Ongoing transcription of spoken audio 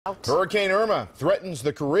Hurricane Irma threatens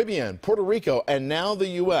the Caribbean, Puerto Rico, and now the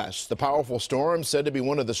U.S. The powerful storm, said to be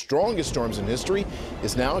one of the strongest storms in history,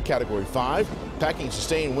 is now a Category 5, packing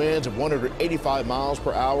sustained winds of 185 miles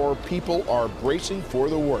per hour. People are bracing for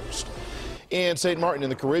the worst. In St. Martin in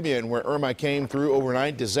the Caribbean, where Irma came through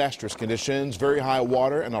overnight, disastrous conditions, very high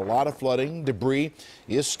water and a lot of flooding. Debris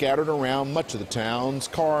is scattered around much of the towns.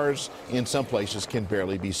 Cars in some places can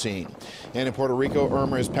barely be seen. And in Puerto Rico,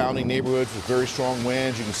 Irma is pounding neighborhoods with very strong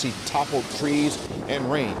winds. You can see toppled trees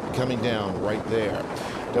and rain coming down right there.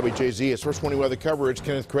 WJZ, First Warning Weather coverage.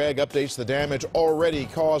 Kenneth Craig updates the damage already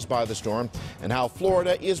caused by the storm and how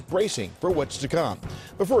Florida is bracing for what's to come.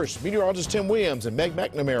 But first, meteorologist Tim Williams and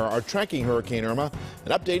McNamara are tracking Hurricane Irma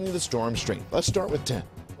and updating the storm strength. Let's start with Tim.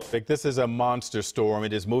 This is a monster storm.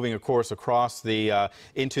 It is moving, of course, across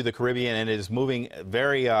into the Caribbean, and it is moving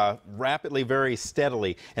very rapidly, very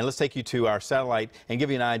steadily. And let's take you to our satellite and give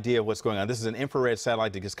you an idea of what's going on. This is an infrared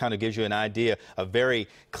satellite that just kind of gives you an idea, a very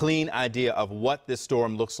clean idea of what this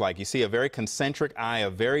storm looks like. You see a very concentric eye, a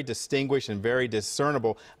very distinguished and very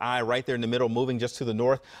discernible eye right there in the middle, moving just to the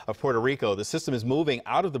north of Puerto Rico. The system is moving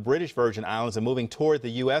out of the British Virgin Islands and moving toward the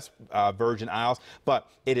U.S. Virgin Isles, but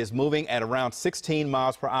it is moving at around 16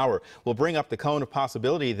 miles per hour. We'll bring up the cone of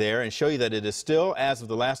possibility there and show you that it is still, as of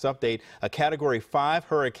the last update, a Category 5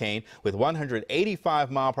 hurricane with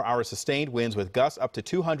 185 mile per hour sustained winds with gusts up to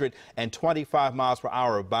 225 miles per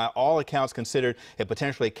hour. By all accounts considered a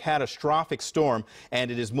potentially catastrophic storm,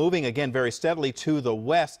 and it is moving again very steadily to the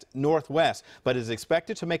west-northwest, but is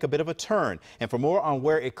expected to make a bit of a turn. And for more on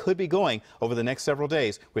where it could be going over the next several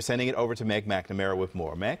days, we're sending it over to Meg McNamara with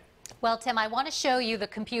more. Meg? Well, Tim, I want to show you the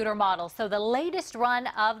computer models. So the latest run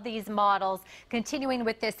of these models, continuing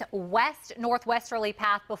with this west-northwesterly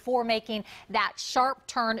path before making that sharp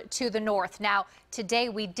turn to the north. Now, today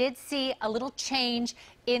we did see a little change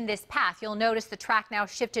in this path. You'll notice the track now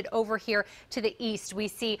shifted over here to the east. We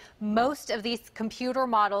see most of these computer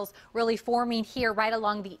models really forming here right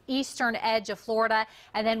along the eastern edge of Florida,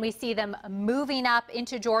 and then we see them moving up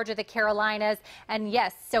into Georgia, the Carolinas, and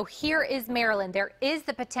yes, so here is Maryland. There is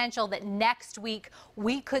the potential that next week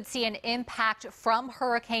we could see an impact from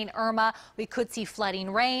Hurricane Irma. We could see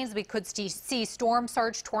flooding rains. We could see storm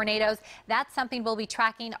surge tornadoes. That's something we'll be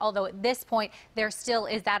tracking, although at this point there still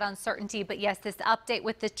is that uncertainty. But yes, this update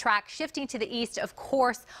with the track shifting to the east, of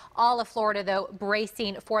course, all of Florida, though,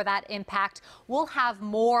 bracing for that impact. We'll have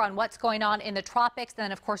more on what's going on in the tropics, and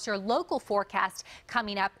then, of course, your local forecast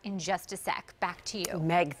coming up in just a sec. Back to you.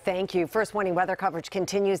 Meg, thank you. First Warning weather coverage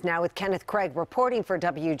continues now with Kenneth Craig reporting for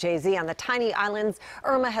WJZ on the tiny islands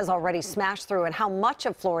Irma has already smashed through and how much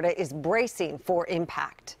of Florida is bracing for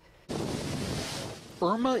impact.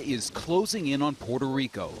 Irma is closing in on Puerto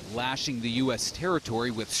Rico, lashing the U.S. territory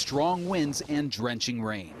with strong winds and drenching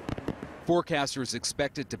rain. Forecasters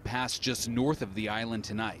expect it to pass just north of the island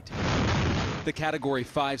tonight. The Category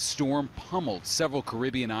 5 storm pummeled several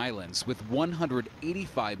Caribbean islands with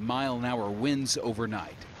 185-mile-an-hour winds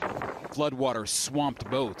overnight. Floodwaters swamped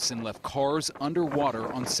boats and left cars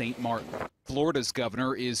underwater on St. Martin. Florida's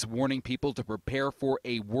governor is warning people to prepare for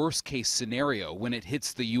a worst-case scenario when it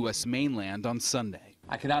hits the U.S. mainland on Sunday.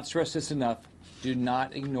 I cannot stress this enough. Do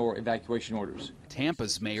not ignore evacuation orders.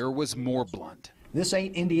 Tampa's mayor was more blunt. This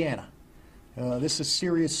ain't Indiana. This is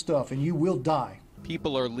serious stuff, and you will die.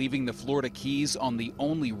 People are leaving the Florida Keys on the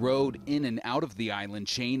only road in and out of the island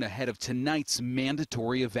chain ahead of tonight's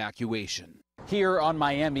mandatory evacuation. Here on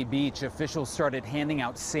Miami Beach, officials started handing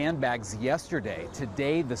out sandbags yesterday.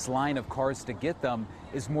 Today, this line of cars to get them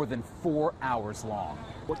is more than 4 hours long.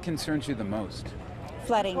 What concerns you the most?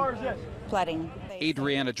 Flooding. Flooding.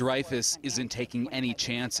 Adriana Dreyfus isn't taking any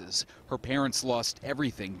chances. Her parents lost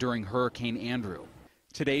everything during Hurricane Andrew.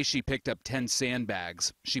 Today, she picked up 10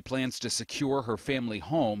 sandbags. She plans to secure her family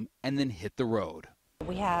home and then hit the road.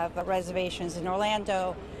 We have reservations in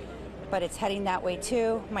Orlando, but it's heading that way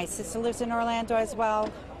too. My sister lives in Orlando as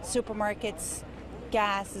well. Supermarkets,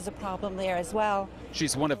 gas is a problem there as well.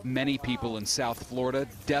 She's one of many people in South Florida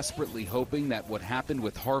desperately hoping that what happened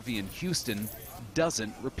with Harvey in Houston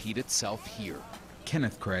doesn't repeat itself here.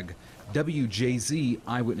 Kenneth Craig, WJZ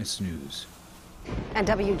Eyewitness News. And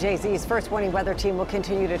WJZ's First Warning weather team will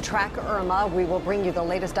continue to track Irma. We will bring you the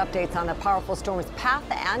latest updates on the powerful storm's path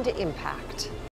and impact.